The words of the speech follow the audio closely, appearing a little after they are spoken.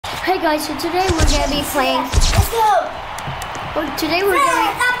Hey guys, so today we're gonna be playing. Let's go. Today we're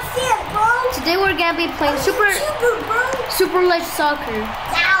gonna be playing super light soccer.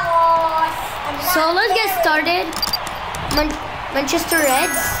 So let's get started. Manchester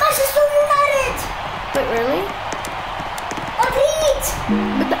Reds. Manchester United. Wait, really? Madrid.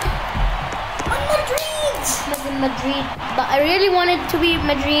 Madrid. But I really wanted to be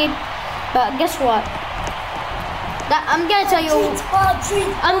Madrid. But guess what? I'm gonna tell you,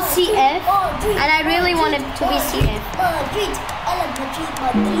 I'm CF, and I really wanted to be CF.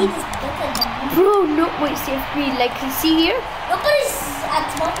 Bro, no, wait, CFB, like, see here? Nobody's at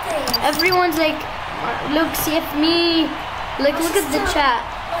nothing. Everyone's like, look, CF me. Like, look at the chat.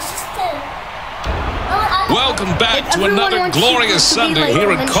 Welcome back to another glorious Sunday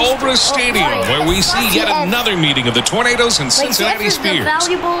here at Culver Stadium, where we see yet another meeting of the Tornadoes and Cincinnati Spears.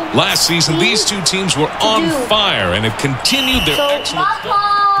 Last season, these two teams were on fire and have continued their excellent.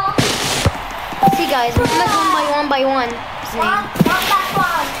 See, guys, we're like one by one.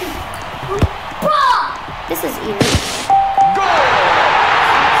 This is easy.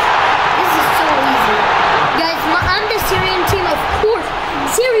 This is so easy, guys. I'm the Syrian team, of course.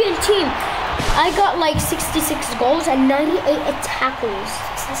 Syrian team. I got like 66 goals and 98 tackles.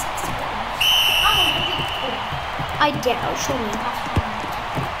 I dare. Show me.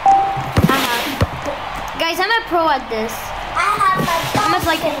 Guys, I'm a pro at this. I'm at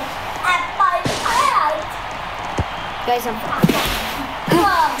like. Guys, I'm.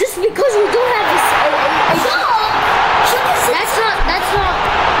 Just because we don't have this. That's not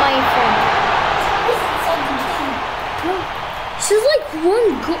my friend. She's like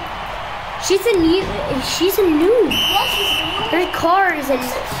one goal. She's a noob. Her car is a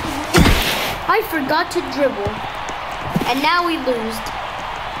I forgot to dribble. And now we lose.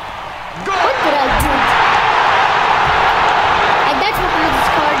 What did I do? And that's what we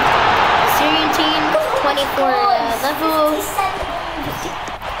discard. Syrian team, 24 level.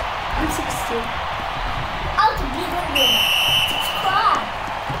 I'm 16. I'll be subscribe.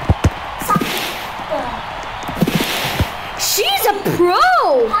 She's a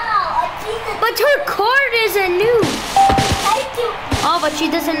pro! But her card is a noob. Oh, but she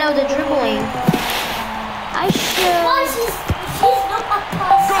doesn't know the dribbling. I should. She's not a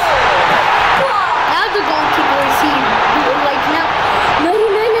plus. Now the goalkeeper is here. Like now,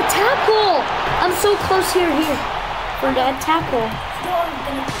 99 a tackle. I'm so close here for that tackle.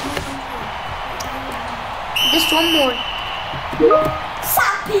 Just one more.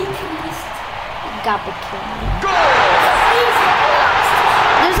 Gobble kill.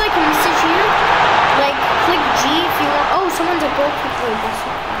 There's like a message here, like click G if you want. Oh, someone's a goalkeeper. That's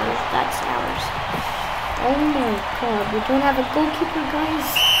not ours. That's ours. Oh my god, we don't have a goalkeeper, guys.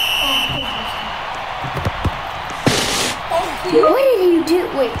 What did you do?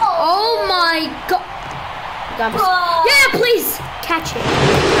 Wait. Oh my god. Yeah, please catch it.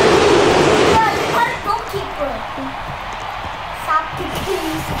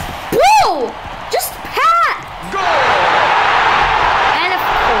 Bro, just pat. And of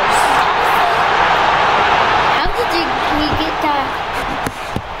course, how did he get that?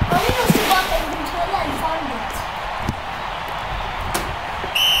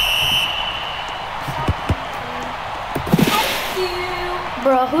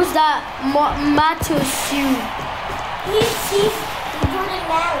 Bro, who's that? Matusu. He's Jordan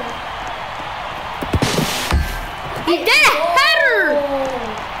Mary. He did a header!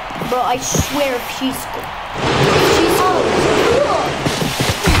 Bro, I swear if she scored.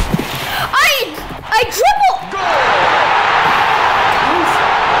 I dribble!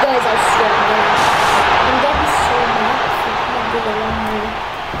 Guys, I swear, I'm getting so mad if you can't do the long way.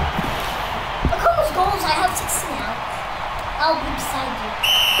 Look how much goals I have 6 now. I'll be beside you.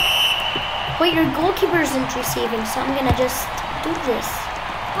 Wait, your goalkeeper isn't receiving, so I'm gonna just do this.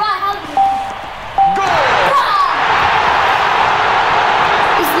 Bro, how do you?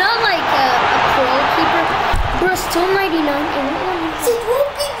 It's not like a pro keeper. Bro, still 99.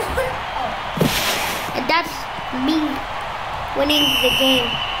 And that's me winning the game.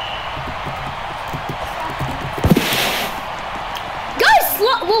 Guys,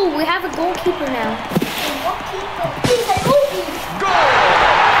 whoa, we have a goalkeeper now.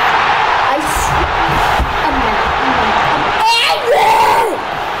 I swear. I'm angry!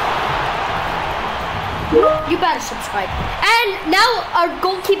 You better subscribe. And now our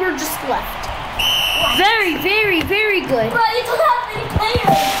goalkeeper just left. Very, very, very good. Bro, you don't have any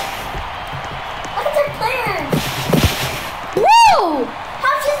players. Look at their players. Whoa!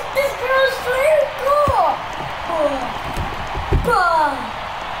 How should this girl's player go? Go!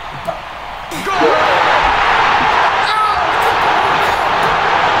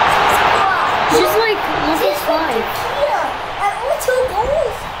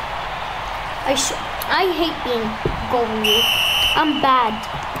 I hate being goalie. I'm bad,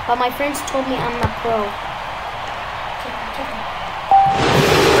 but my friends told me I'm a pro.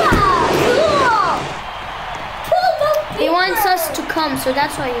 He wants us to come, so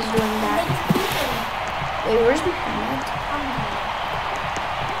that's why he's doing that. Wait, where's Mohamad?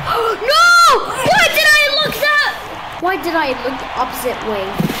 No! Why did I look that? Why did I look the opposite way?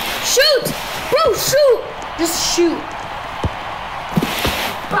 Shoot! Bro, shoot! Just shoot.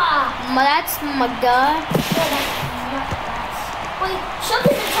 That's my god. Wait, show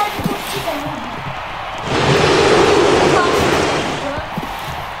me the type of chicken.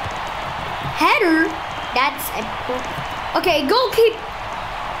 Header? That's a... Okay, goalkeeper.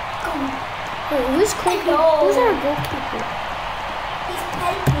 Wait, who's goalkeeper? Who's our goalkeeper? He's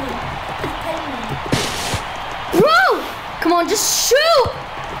petting me. He's petting me. Bro! Come on, just shoot!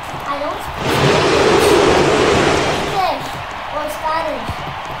 I don't speak English or Spanish.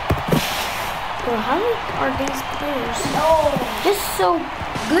 Bro, how are these players? No. Just so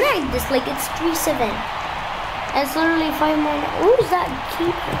good at this, like it's 3-7. And it's literally 5 more. Who's that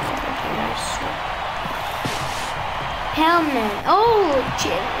keeper? Hellman. Oh,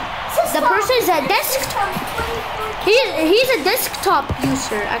 the person is a desktop. He's a desktop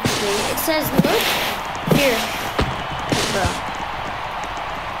user actually. It says look here, bro.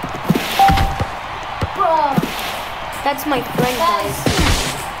 That's my friend,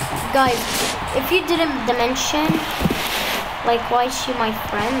 guys. If you didn't mention, like, why is she my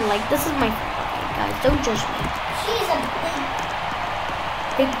friend? Like, this is my friend. Okay, guys, don't judge me. She's a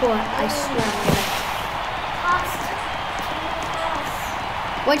big boy. I swear I'm gonna.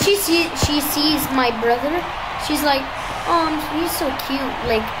 When she sees my brother, she's like, oh, he's so cute.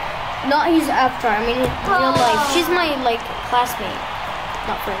 Like, not he's after. I mean, in real life, she's my like classmate,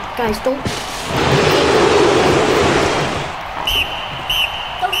 not friend. Guys, don't.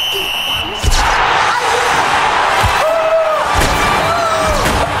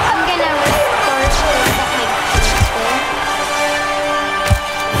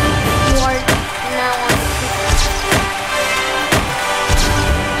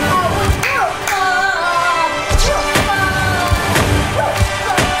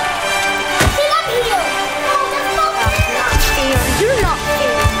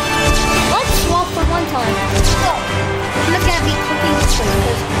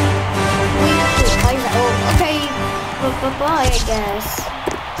 Bye, I guess.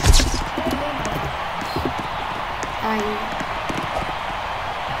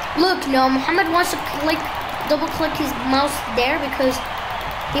 Look, no, Mohamad wants to double click his mouse there because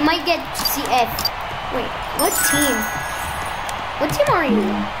he might get CF. Wait, what team? What team are you?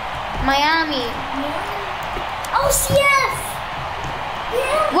 Miami. Oh, CF!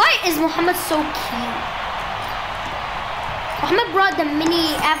 Yeah. Why is Mohamad so cute? Mohamad brought the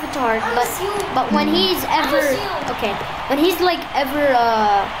mini avatar, but when he's ever when he's like ever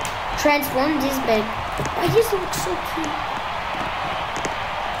transformed, he's big. Why does he look so cute?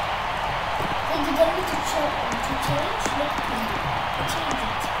 Did you get me to change? Look at me. Change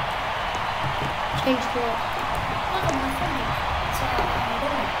it. Change what? Look at my finger. It's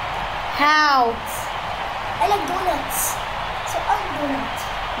donut. How? I like donuts. So I'm donut.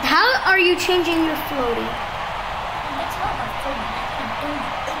 How are you changing your floaty?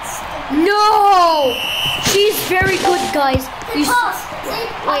 No! She's very good, guys. You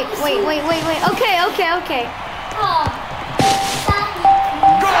wait. Okay.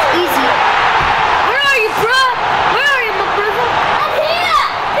 Easy. Where are you, bro? Where are you, my brother? I'm here!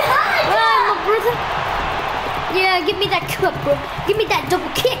 Behind you! Where are you, my brother? Yeah, give me that cup, bro. Give me that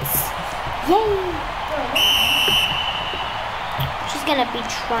double kicks. Yay! She's gonna be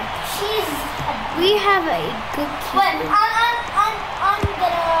trying. We have a good keeper. But I'm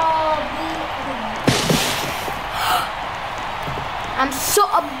gonna be. I'm so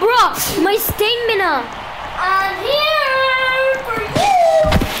bro, my stamina. I'm here for you,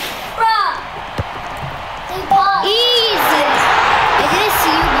 bro. Easy. I didn't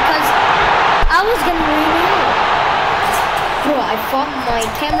see you because I was gonna run out. Bro, I thought my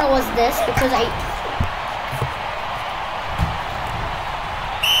camera was this because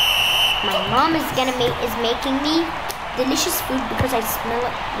my mom is making me delicious food because I smell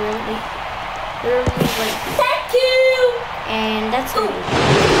it really Thank you. And that's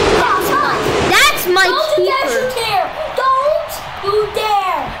my keeper. Don't you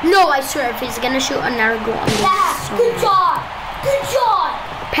dare. No, I swear if he's gonna shoot another goal, I'm so good job.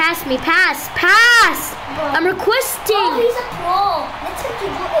 Pass me. Bro. I'm requesting. Oh, he's a pro. Let's him to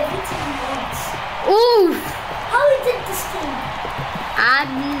do everything he wants. Oof. How he did this thing? I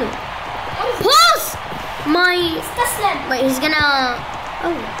don't know. Plus, wait, he's gonna.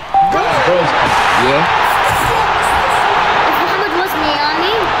 Oh. Yeah. If Mohamad was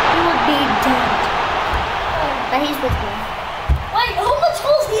Miami, he would be dead. But he's with me. Wait, how much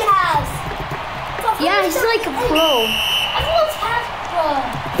goals he has? Yeah, he's like a pro. Everyone's has pro.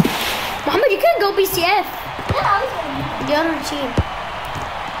 Mohamad, you can go BCF. Yeah, I was gonna The other team.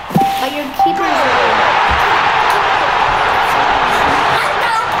 But your keeper is away.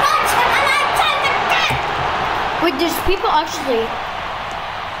 Wait, there's people actually.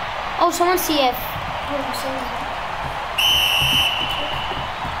 Oh, someone's CF.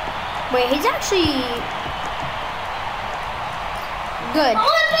 Wait, he's actually good.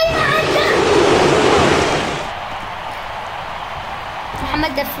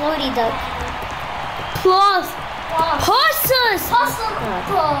 Mohamad the floaty duck. Plus. Horses!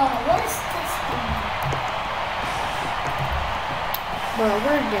 What is this? Bro,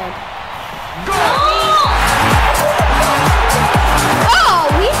 we're dead. Oh! Oh,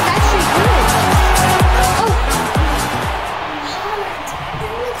 he's actually good. Oh.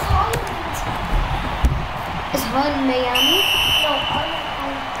 Is Holland Miami? No,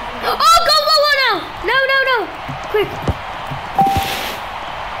 Oh, go now! No. Quick.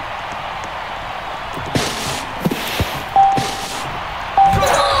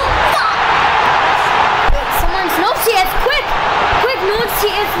 Someone's no CF, quick! No one's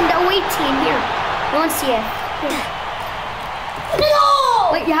CF from the away team here. No one's CF. Here.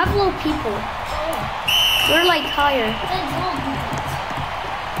 No! Wait, you have low people. We're like higher.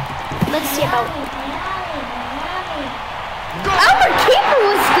 Let's see about. Our keeper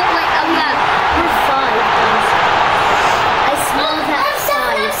was good. Like, oh yeah, we're 5. I smell that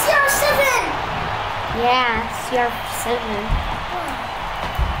 5. CR7! Yeah, CR7.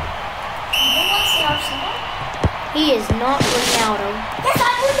 He is not Ronaldo. Yes,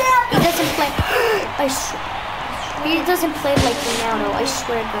 I'm Ronaldo! He doesn't play. He doesn't play like Ronaldo. I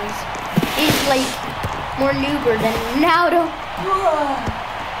swear, guys. He's like more noober than Ronaldo.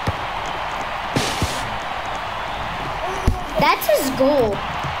 That's his goal.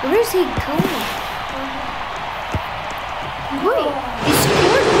 Where is he going? Wait, he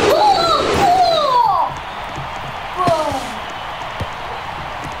scored.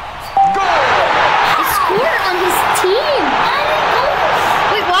 He scored on his team.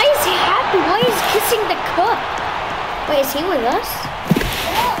 Wait, why is he happy? Why is he kissing the cup? Wait, is he with us?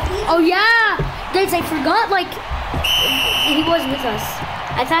 Oh yeah, guys, I forgot. Like he was with us.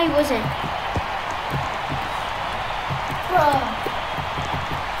 I thought he wasn't.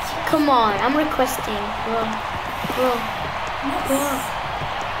 Come on, I'm requesting, bro.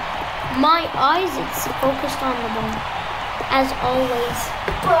 My eyes, it's focused on the ball. As always.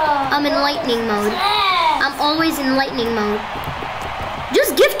 I'm in lightning mode. I'm always in lightning mode.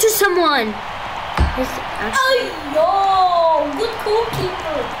 Just give to someone. No, good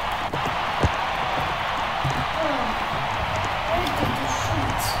goalkeeper.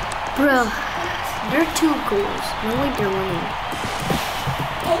 Bro, there are 2 goals. No way they're winning.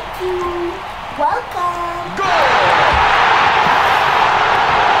 Thank you. Welcome. Go!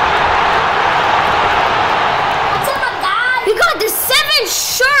 What's up, my guy? He got the 7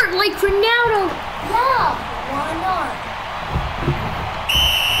 shirt like Ronaldo. Yeah, why not?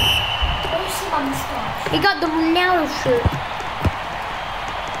 Where do you see my mustache? He got the Ronaldo shirt.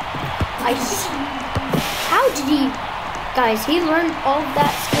 How did he? Guys, he learned all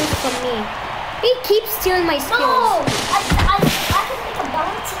that skills from me. He keeps stealing my skills. No! I can make a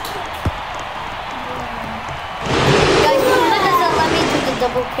bouncy kick. Guys, Mohamad doesn't let me do the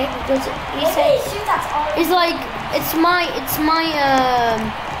double kick because he said it's like it's my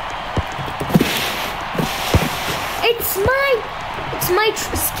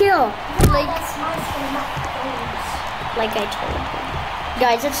skill. Like I told you.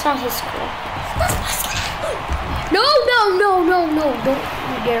 Guys, it's not his skill. No, don't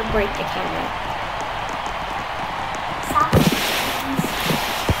you dare break the camera.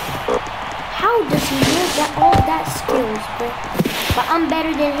 How does he get all that skills, but I'm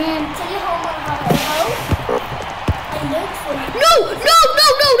better than him. No!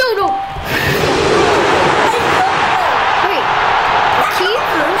 Wait, a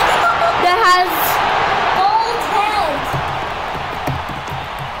keeper that has Gold head.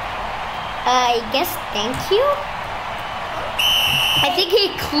 I guess thank you? I think he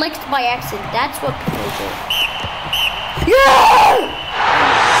clicked by accident. That's what people do. Yeah!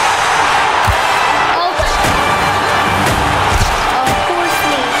 Oh. Of course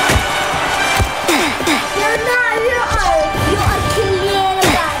me. You're not, you are killing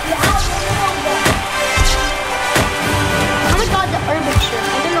that. You're out of the window. Oh my god, the urban shirt.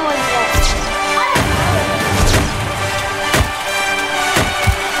 I don't know what that is.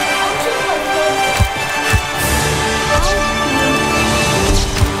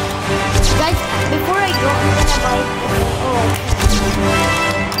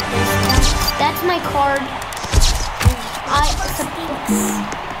 card.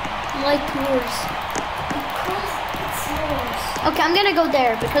 Like yours. Because it's yours. Okay, I'm gonna go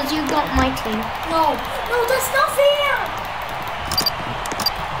there because you got my team. No, that's not fair.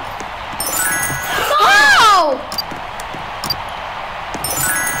 Oh!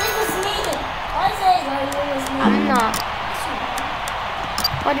 This was me. I said it was me. I'm not.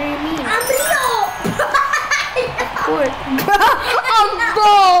 What do you mean? I'm Leo. Of course. I'm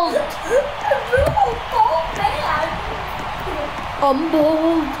bold. I'm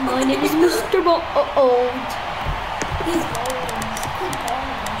bold. My name is Mr. Bold. He's bold.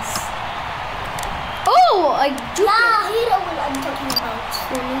 Oh, I do. Yeah, he knows what I'm talking about.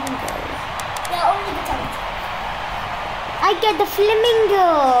 Flamingo. Yeah, only the time. I get the flamingo.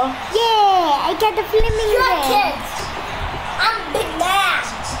 Yeah, I get the flamingo. You're a kid. I'm big man.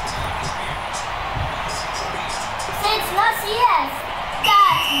 Say it's not CS.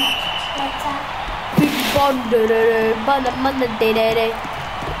 That's not.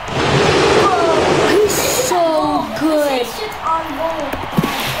 He's so good.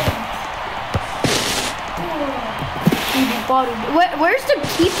 Where's the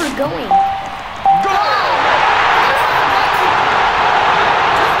keeper going?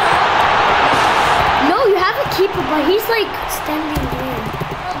 No, you have a keeper, but he's like standing there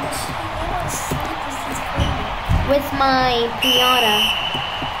with my piñata.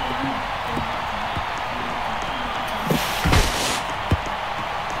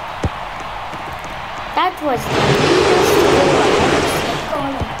 That was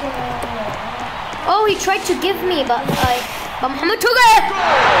oh, he tried to give me, but Mohamad took it!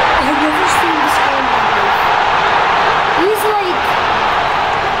 I've never seen this guy in my life. He's like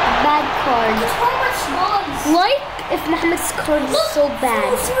bad card. Like if Mohamad's card is so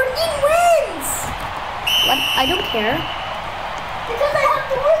bad. Wins! What? I don't care. Because I have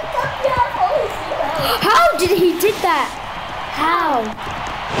to wake up, you have only 0. How did he did that? How?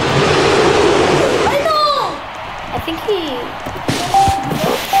 I know! I think he...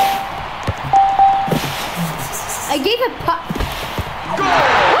 I gave a pop.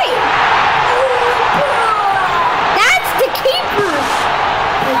 Wait! That's the keeper!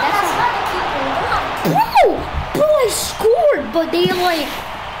 Wait, that's not the keeper. Bro, I scored, but they like...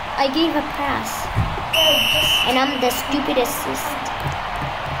 I gave a pass. And I'm the stupid assist.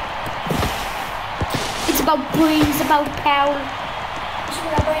 It's about brains, about power.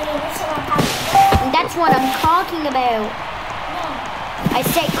 And that's what I'm talking about. I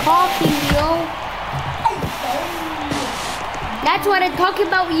said talking, yo. That's what I'm talking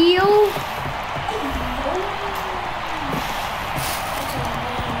about, you.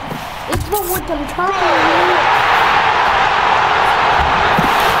 It's about what I'm talking about.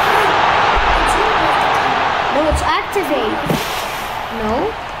 No, it's activate.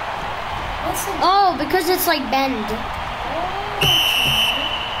 No? Oh, because it's like bend.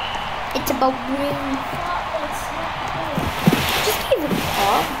 It's about bring. Just give it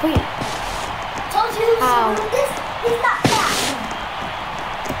off. Wait. Told you how? This is not that.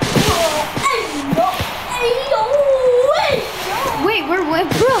 Wait, we're bro.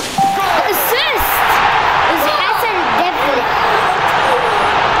 Assist is Hassan Devlin.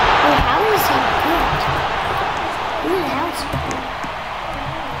 Wait, how is he good? Ooh, how is he good?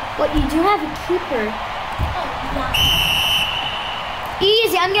 What, you do have a keeper?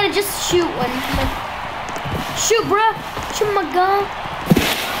 Easy, I'm gonna just shoot one. Shoot, bro. Shoot my gun.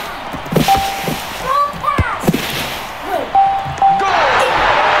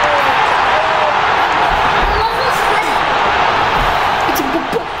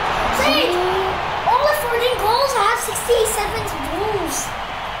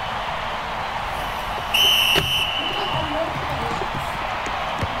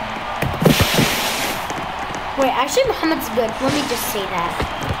 Wait, actually Mohamad's good. Let me just say that.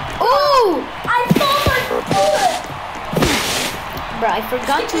 Oh! I thought I could. Bro, I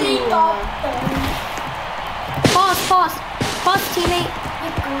forgot to... Pause, teammate.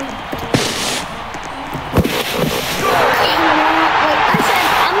 Wait, actually,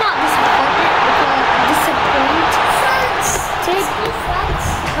 I'm not disappointed.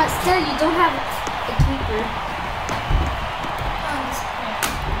 But still, you don't have a keeper.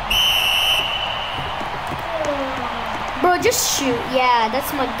 Bro, just shoot. Yeah,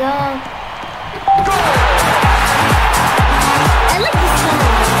 that's my gun. I like this song.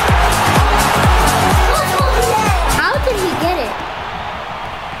 How did he get it?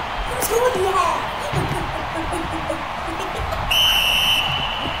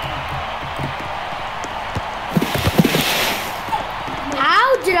 How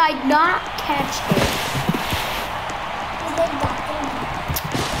did I not catch it?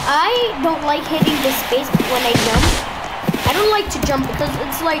 I don't like hitting the space when I jump. I don't like to jump because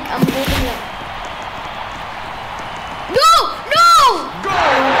it's like I'm holding it. No! No! Go!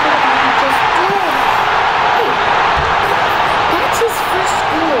 That's his first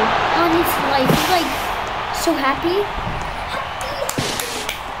goal on his life. He's like so happy.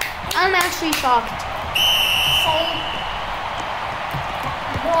 I'm actually shocked.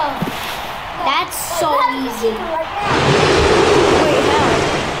 That's so easy. Wait, how?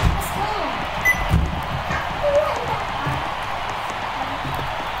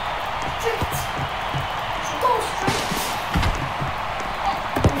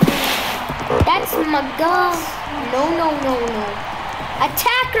 That's my god. No, no, no, no.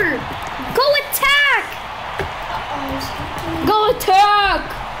 Attacker! Go attack! Go attack!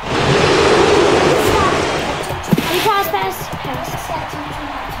 You pass.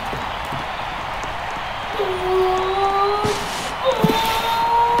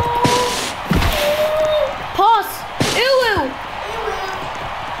 Pause! Ew!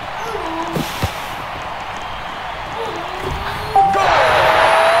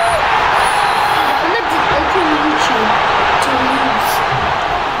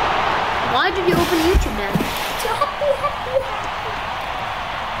 Why did you open YouTube then?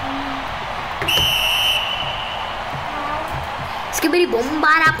 Skibbity boom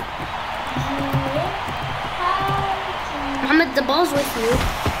bada. Mohamad, the ball's with you.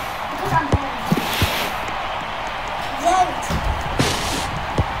 Because I'm bad. Zaid.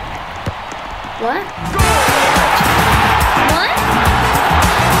 What? What?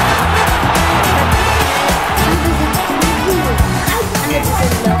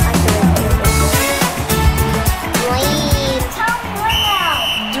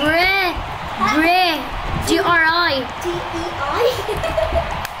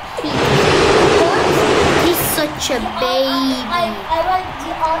 He's such a baby. I like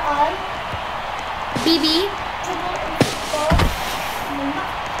DRI. BB.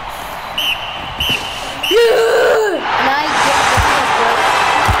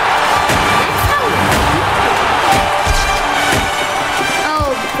 Oh,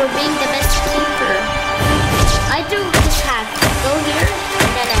 for being the best keeper. I do this hack. Go here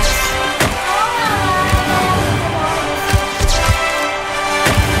and then S.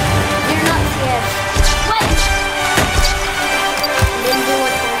 You're not here. Wait. Then do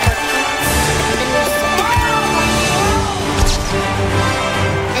what and then you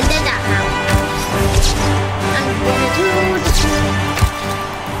and then that round. I'm gonna do this one.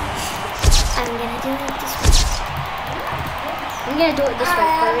 I'm gonna do it this way. I'm gonna do it this way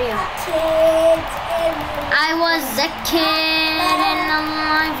for real. I was a kid and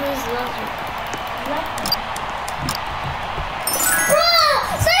life was lovely.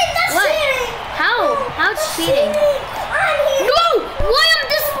 What? How? How's cheating? No! Why am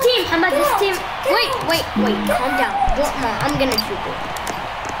this team? How about this team? Wait. Calm down. Dortmund. I'm gonna shoot it.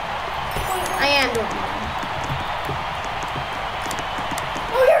 I am Dortmund.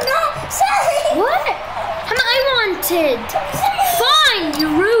 Oh, you're not. Say. What? How about I wanted? Fine,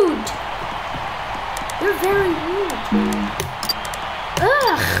 you're rude. You're very rude.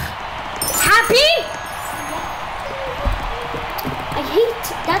 Ugh. Happy?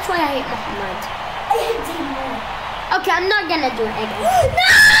 That's why I hate Mohamad. I hate Zaid. Okay, I'm not gonna do it again.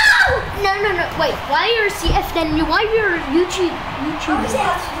 No! No. Wait, why you're CF then? Why you're YouTube?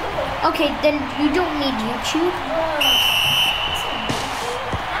 Okay, then you don't need YouTube.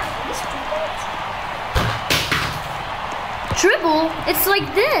 Dribble? It's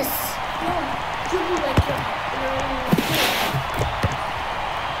like this. No, dribble like your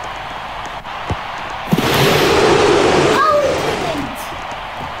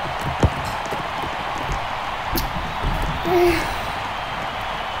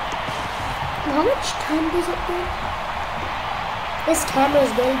How much time does it go? This camera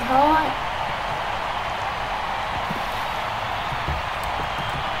is getting hot.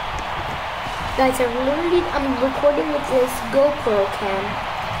 Guys, I'm recording with this GoPro cam.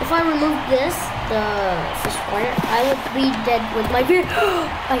 If I remove this, the wire, I would be dead with my beard.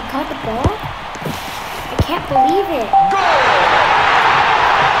 I got the ball? I can't believe it.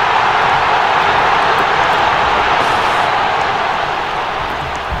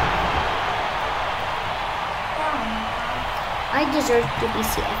 I deserve to be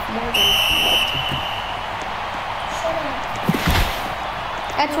CF more than Mohamad.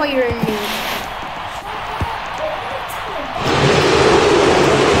 That's why you're a noob.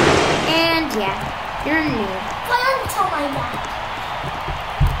 And yeah, you're a noob.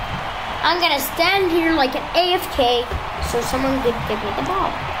 I'm gonna stand here like an AFK so someone could give me the ball.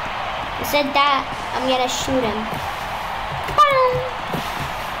 Instead that, I'm gonna shoot him.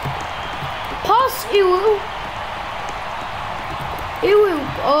 Ew. Ew.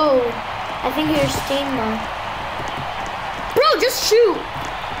 Oh, I think you're staying now. Bro, just shoot.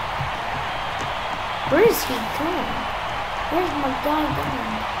 Where is he going? Where's my guy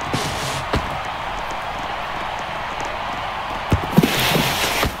going?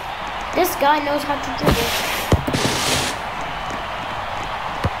 This guy knows how to dribble.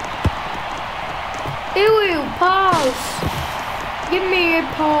 Ew, pause. Give me a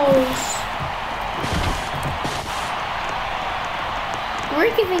pause.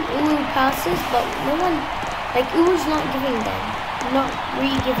 We're giving Uwu passes, but no one, like Uwu's not giving them. Not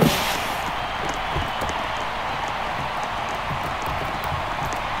re-giving them.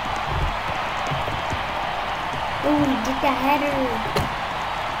 Oh, he did the header.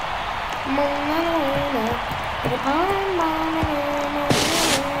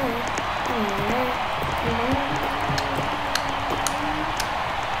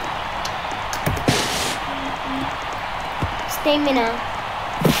 Stamina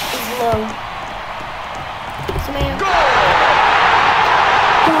is low. Stamina. Go!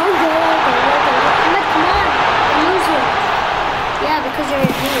 Come on. I'm losing. Yeah, because you're a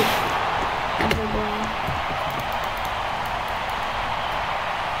dude.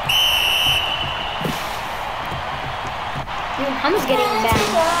 Mohammad's getting bad.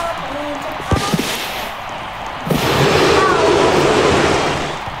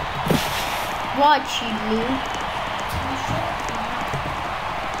 Watch you, dude.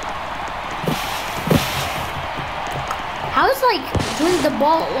 How's like doing the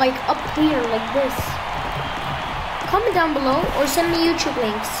ball like up here like this? Comment down below or send me YouTube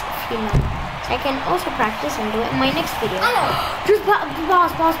links if you know. So I can also practice and do it in my next video. Just pause.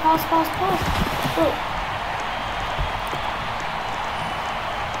 Bro.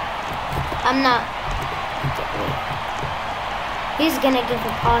 I'm not. Wait. He's gonna give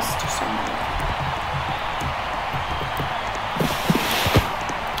a pause to somebody.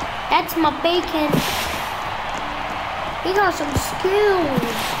 That's my bacon. He got some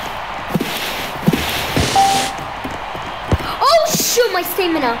skills. Oh shoot, my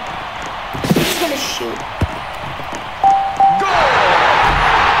stamina. He's gonna shoot. Go!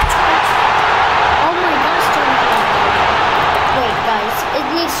 Oh my gosh, wait guys, it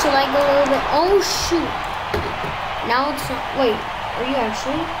needs to like a little bit. Oh shoot. Now it's not, wait, are you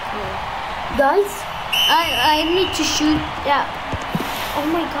actually? No. Guys, I need to shoot that. Oh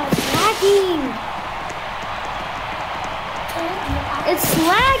my god, it's lagging. It's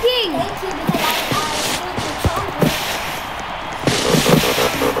lagging! Thank you, because I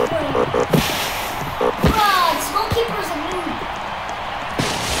goalkeeper's a noob.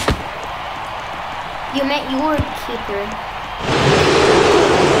 You meant your keeper.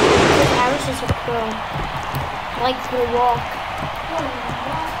 Because Harris is a pro. Likes to walk.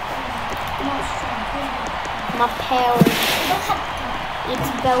 My power. It's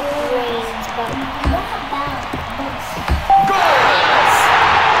about brains, but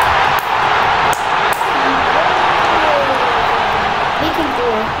he can do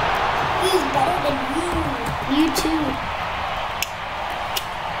it. He's better than you. You too.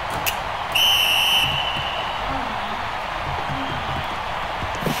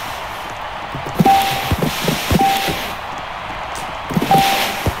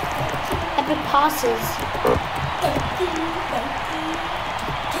 Epic passes.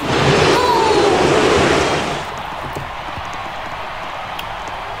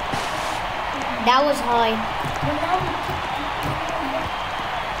 That was high.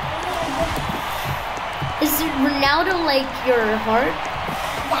 Is Ronaldo like your heart?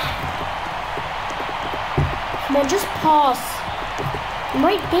 Come on, just pass. I'm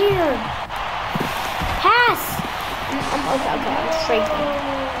right there. Pass. Okay, I'm striking.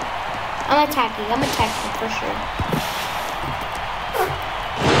 I'm attacking for sure.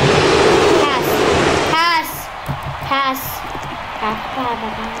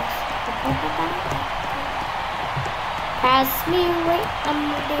 Pass me right, I'm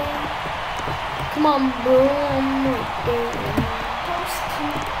there. Come on, bro, I'm right there.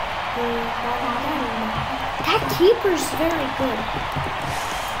 That keeper's very good.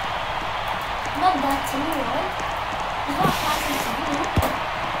 Not that to me, right? He's not passing to me.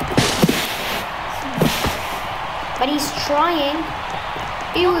 But he's trying.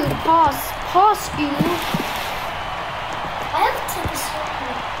 Ew, pass, ew. I have to take a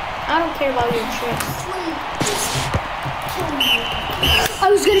circle. I don't care about your tricks. Please, just kill me. I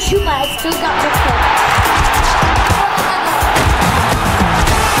was gonna shoot, but I still got this one.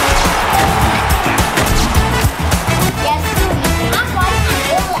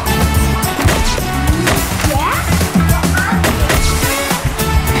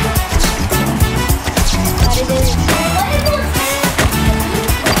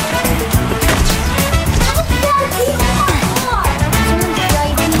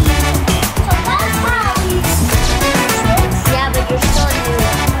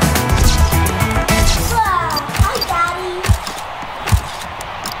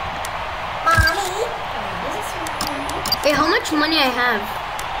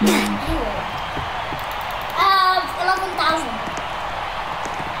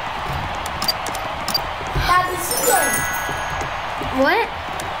 What?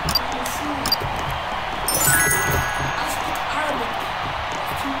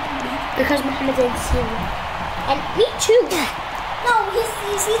 Because Mohammed didn't see me. And me too. No, he's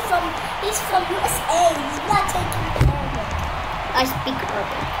from USA. He's not taking Arabic. I speak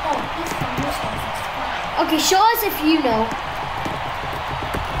Arabic. No, he's from USA. Okay, show us if you know.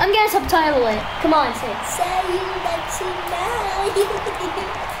 I'm gonna subtitle it. Come on, say it.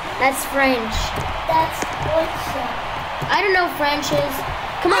 That's French. That's French. I don't know French is.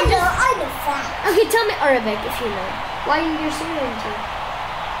 Come on, I know French. Okay, tell me Arabic if you know. Why you're saying it?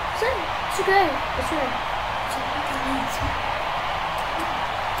 Say it. It's okay. It's okay.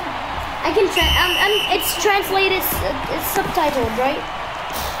 I can it's translated. It's subtitled, right?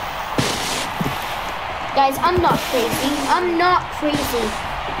 Guys, I'm not crazy. I'm not crazy.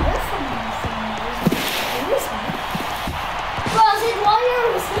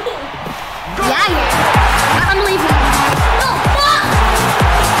 Yeah. I'm leaving. No, fuck!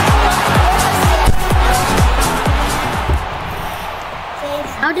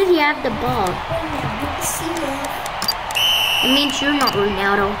 How did he have the ball? It means you're not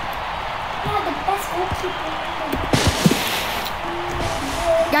Ronaldo.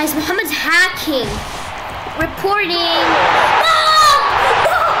 Guys, Mohammed's hacking. Reporting. No!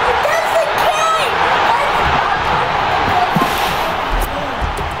 That's the game!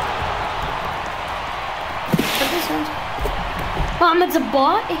 Mohammed's a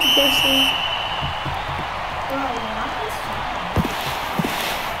bot? If they're saying.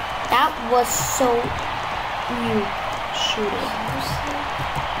 That was so new shooting.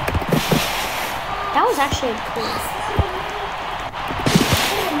 That was actually cool.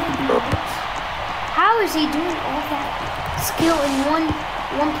 How is he doing all that skill in one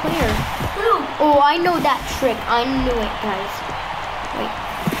player? Oh, I know that trick. I knew it, guys. Wait.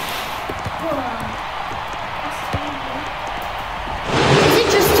 Is it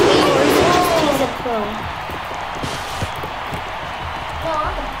just me or is it just he's a pro?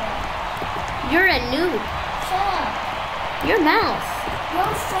 You're a noob. Shut up. Your mouth.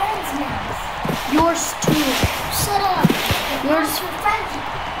 Your friend's mouth. Yours too. Shut up. Yours. Your friend's.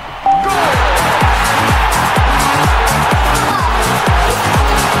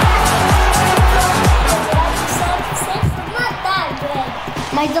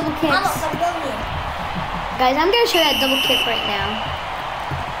 My double kicks. Guys, I'm gonna show you that double kick right now.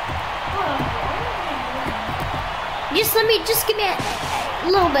 Just give me a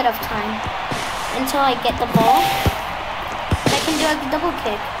little bit of time until I get the ball. I can do a double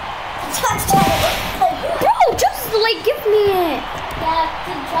kick. Bro, just like give me it.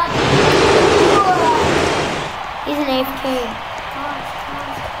 He's an AFK.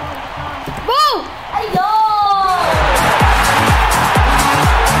 Whoa!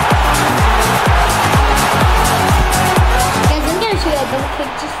 Guys, I'm gonna show you a double kick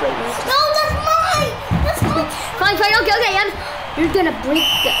just right now. No, that's mine! That's mine! Fine, okay, you're gonna break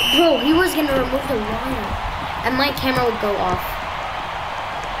the... Bro, he was gonna remove the wire. And my camera would go off.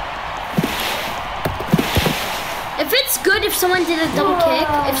 If it's good if someone did a double kick,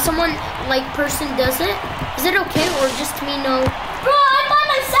 if someone, like, person does it, is it okay or just me no? Bro, I'm by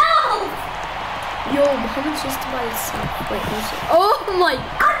myself! Yo, Mohammed's just by himself. Wait, oh my...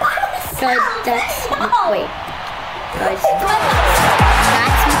 I'm by myself! God, that's... No. Wait. Guys.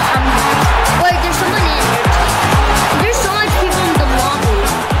 That's Mohammed. Wait, there's someone in your team. There's so much people in the lobby.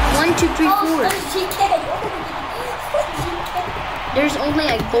 1, 2, 3, 4. There's only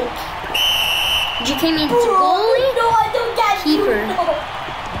a goalkeeper. GK means goalie? No, I don't get keeper. You.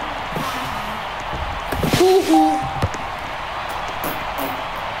 Hoo-hoo.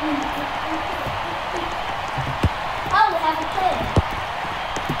 Oh, we have a player.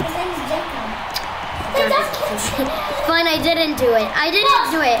 His name is Jacob. They just catch it. Fine, I didn't do it. I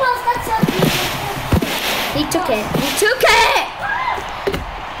didn't do it. Plus, that's a... He took it. He took it!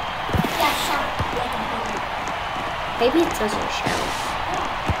 Yeah, shout. Like a baby. Maybe it doesn't shout.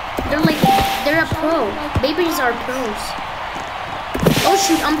 They're a pro. Babies are pros. Oh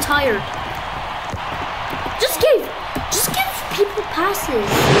shoot, I'm tired. Just give people passes.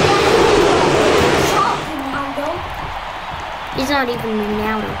 He's not even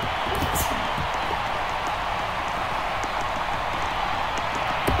Ronaldo.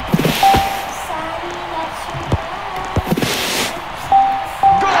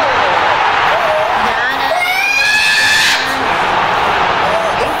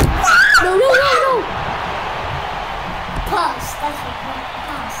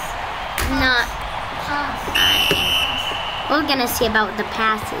 We're gonna see about the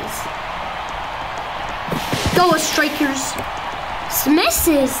passes. Go, strikers.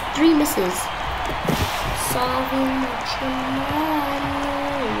 Misses. 3 misses. Solving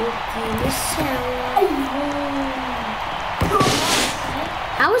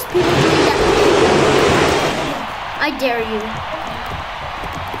how is people doing that? I dare you.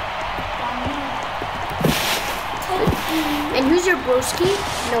 And who's your broski?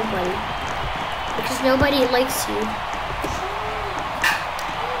 Nobody. Because nobody likes you.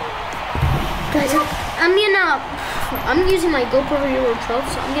 Guys, I'm using my GoPro Hero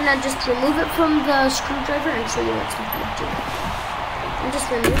 12, so I'm gonna just remove it from the screwdriver and show you what's gonna do. I'm just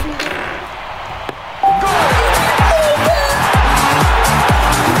removing it.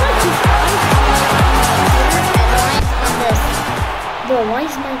 Bro, why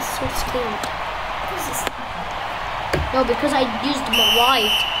is mine so scared? No, because I used my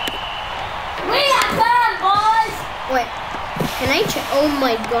white. We have fun, boys! Wait, can I change? Oh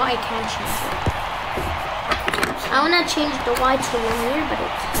my god, I can't change it. I wanna change the white to one here, but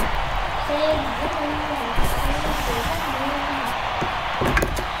it's not.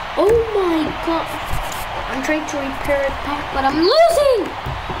 Oh my god. I'm trying to repair it back, but I'm losing!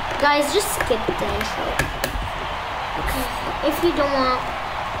 Guys, just skip the intro. Okay, if you don't want,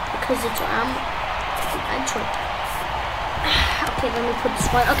 because it's I tried. Okay, let me put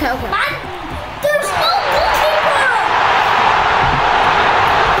this one. Okay. Man, there's no goalkeeper!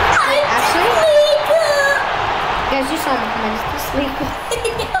 Actually? Guys, you saw Mohamad. Is this legal?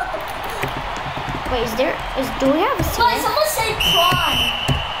 Wait, do we have a CF? Wait, someone said prime.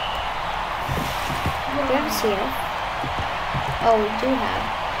 Do we have a CF? Oh, we do have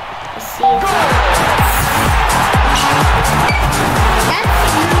a CF. That's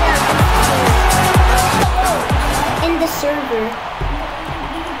in the server.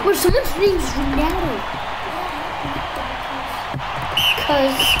 Where someone's name is Ronaldo.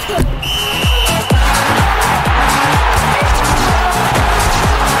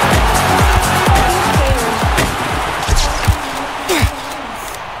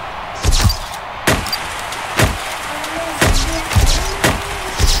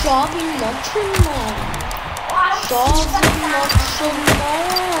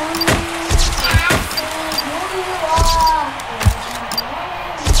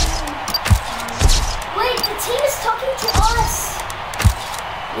 Wait, the team is talking to us.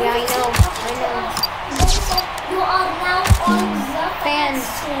 Yeah, I know. You are now on the Fans.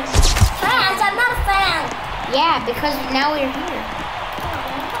 Fans, I'm not a fan. Yeah, because now we're here.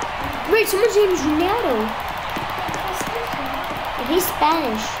 Wait, someone's name is Ronaldo. And he's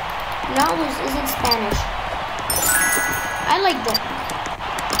Spanish. Ronaldo isn't Spanish. I like that.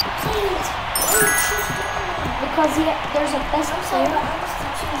 Because there's a best player.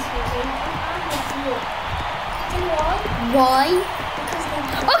 Why?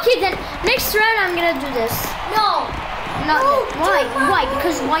 Okay, then next round I'm gonna do this. No. Why? Why?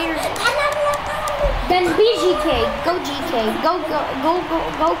 Because why are... Then be GK. Go GK. Go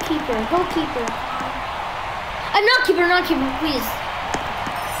keeper. Go keeper. I'm not keeper, please.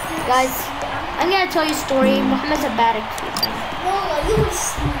 Guys, I'm gonna tell you a story. Mohamad's a bad at keeping. No, you will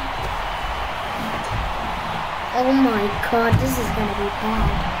see. Oh my god, this is gonna be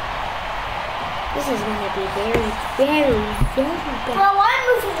bad. This is gonna be very, very, very bad. Bro, why am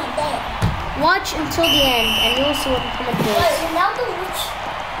I moving it there? Watch until the end, and you'll see what Mohamad does. Wait, Ronaldo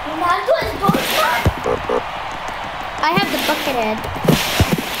is both. I have the bucket head.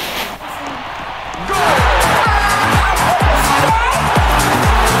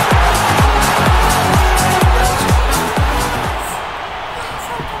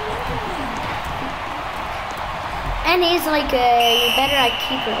 And he's like better at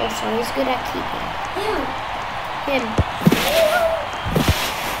keeper also. He's good at keeping. Him.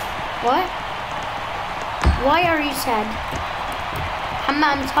 What? Why are you sad? I'm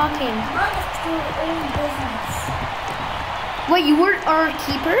talking. Wait, you were our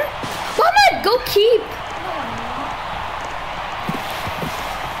keeper? Mohamad, go keep!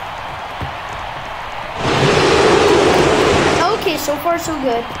 Okay, so far so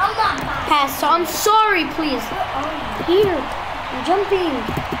good. I'm not bad. Pass, so I'm sorry, please. Here, I'm jumping.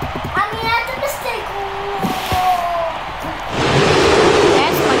 I mean, that's a mistake.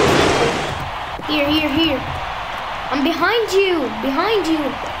 That's my keeper. Here. I'm behind you.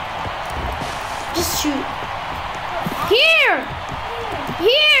 Just shoot. Here.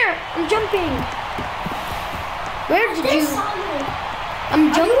 I'm jumping. Where did you?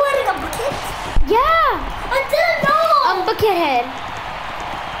 I'm jumping. Are you wearing a bucket? Yeah. I didn't know. I'm bucket head.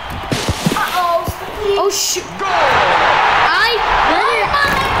 Uh-oh. Oh shoot.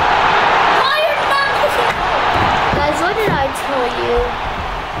 Guys, what did I tell you?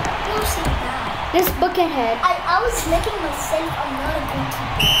 You see that. This bucket head. I was making myself another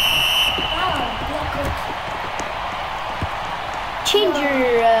goalkeeper. Wow, not good. change your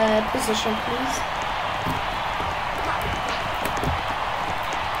position, please.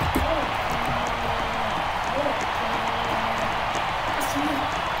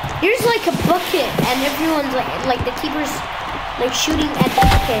 Here's like a bucket, and everyone's like the keeper's like shooting at the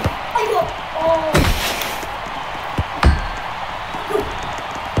bucket.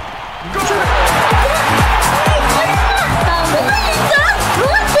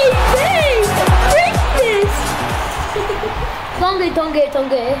 Tongue.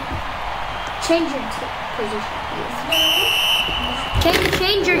 Change your position, please.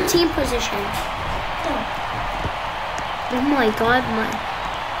 Change your team position. Oh my God,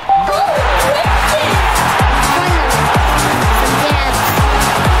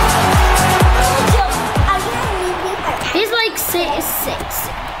 He's like six.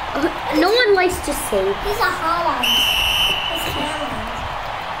 No one likes to save. He's a Holland.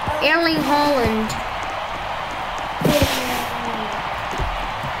 Erling Holland.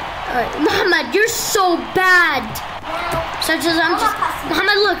 Mohamad, you're so bad. Such as I'm just.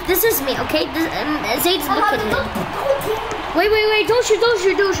 Mohamad, look, this is me, okay? Zaid's looking at me. Wait, don't shoot.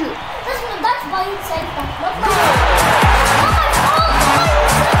 That's why you said that.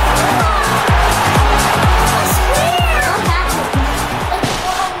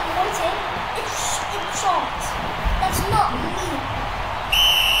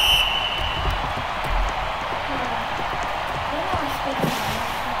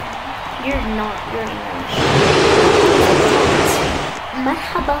 You're not. You're English.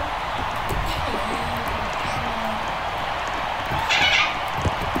 Marhaba.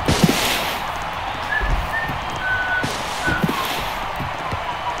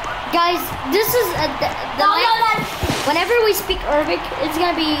 Guys, this is whenever we speak Arabic, it's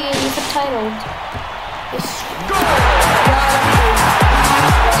gonna be subtitled.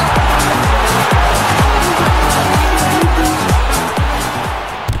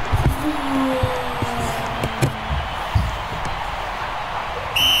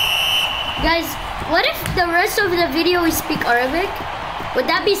 Guys, what if the rest of the video we speak Arabic? Would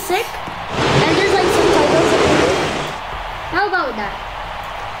that be sick? And there's like subtitles in Arabic? How about that?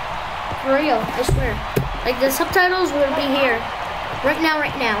 For real, I swear. Like the subtitles will be here. Right now.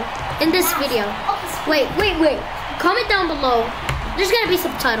 In this video. Wait. Comment down below. There's gonna be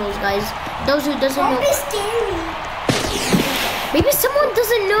subtitles, guys. Those who doesn't know. Don't be scary. Maybe someone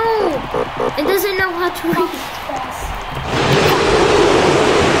doesn't know. And doesn't know how to read.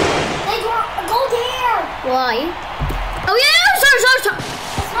 Why? Oh yeah, sorry.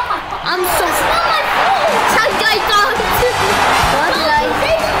 It's not my fault. I'm so It's not my fault. What, guys?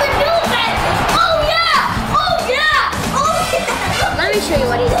 Oh yeah. Let me show you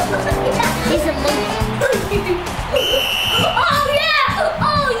what he did. He's a monkey. Oh yeah.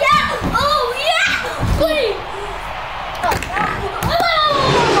 Please.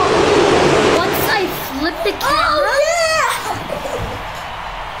 Once I flip the camera.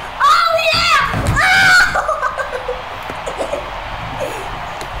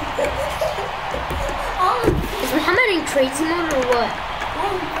 Crazy mode or what?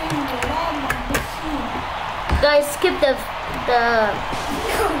 Guys, skip the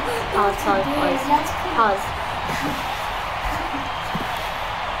pause.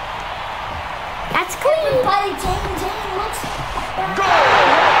 That's clean. Everybody, Jane, let's go.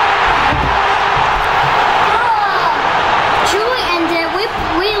 Should we end it?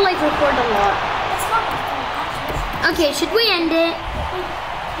 We like record a lot. Okay, should we end it?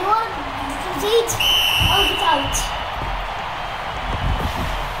 You want to eat? I'll get out.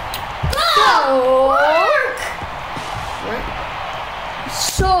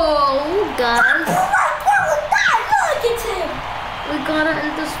 So, guys, we gotta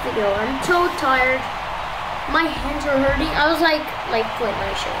end this video. I'm so tired. My hands are hurting. I was like, wait, let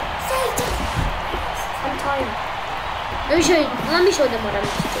me show you. I'm tired. Let me show them what I'm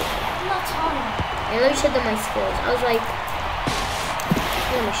doing. I'm not tired. And let me show them my skills. I was like,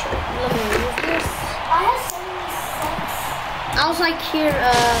 let me show you. Let me remove this. I have 76. I was like here,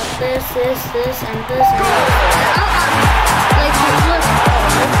 this, and this, and this. Like, look,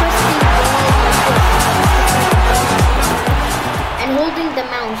 pressing and holding the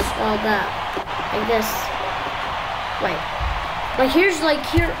mouse while that, like this. Wait, but here's like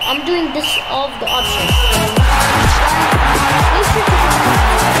here, I'm doing this, all of the options.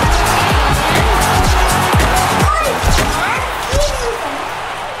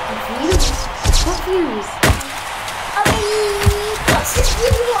 Confused.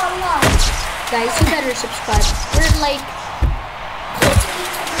 Guys, you better subscribe. We're like,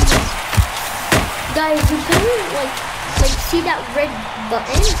 guys, you better like see that red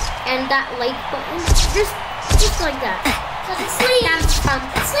button and that like button, just like that.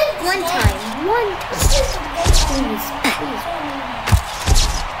 Sleep. One time. Please.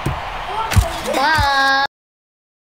 Bye.